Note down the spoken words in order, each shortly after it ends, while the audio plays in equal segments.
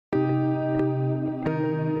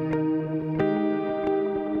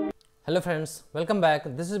Hello friends, welcome back.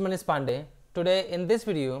 This is PANDEY. Today in this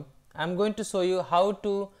video, I am going to show you how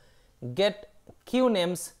to get queue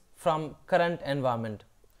names from current environment.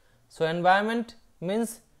 So environment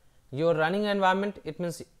means your running environment. It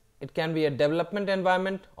means it can be a development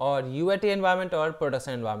environment or UAT environment or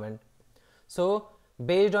production environment. So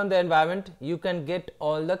based on the environment, you can get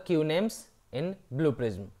all the queue names in Blue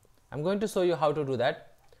Prism. I am going to show you how to do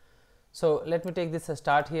that. So let me take this a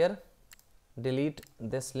start here, delete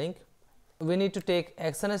this link. We need to take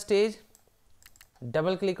action stage,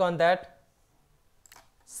 double click on that,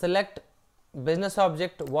 select business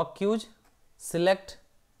object work queues, select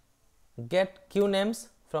get queue names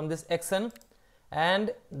from this action, and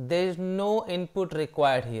there is no input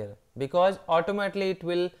required here because automatically it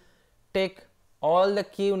will take all the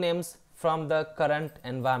queue names from the current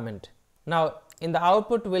environment. Now in the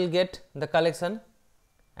output we'll get the collection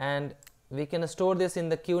and we can store this in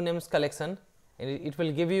the queue names collection. It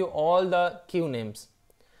will give you all the queue names.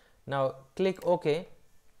 Now click OK,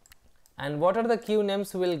 and what are the queue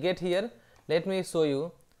names we will get here? Let me show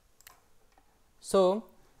you. So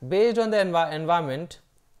based on the environment,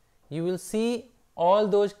 you will see all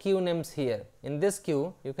those queue names here. In this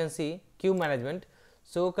queue you can see queue management.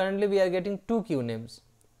 So currently we are getting 2 queue names,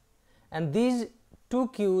 and these 2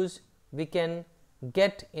 queues we can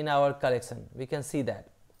get in our collection. We can see that.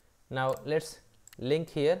 Now let's link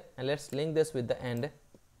here and let's link this with the end,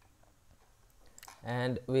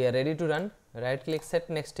 and we are ready to run. Right click, set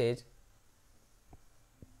next stage,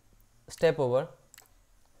 step over,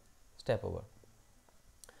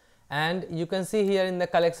 and you can see here in the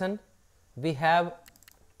collection we have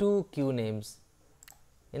 2 queue names.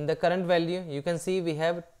 In the current value you can see we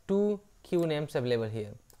have 2 queue names available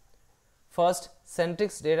here. First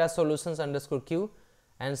Centrix data solutions underscore queue,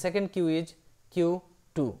 and second queue is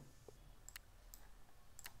Q2.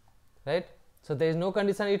 Right, so there is no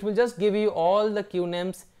condition, it will just give you all the queue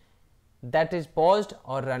names that is paused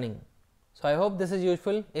or running. So I hope this is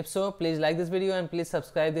useful. If so, please like this video and please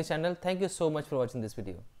subscribe this channel. Thank you so much for watching this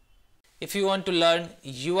video. If you want to learn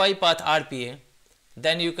UiPath RPA,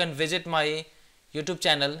 then you can visit my YouTube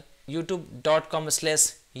channel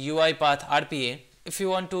youtube.com/UiPath RPA. If you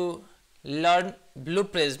want to learn Blue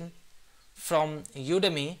Prism from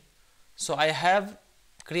Udemy, so I have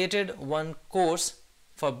created one course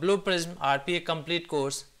for Blue Prism RPA Complete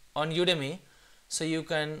course on Udemy. So you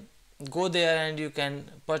can go there and you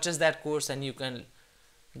can purchase that course and you can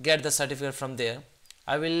get the certificate from there.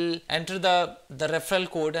 I will enter the referral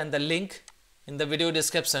code and the link in the video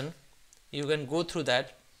description. You can go through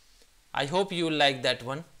that. I hope you will like that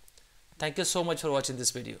one. Thank you so much for watching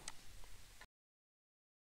this video.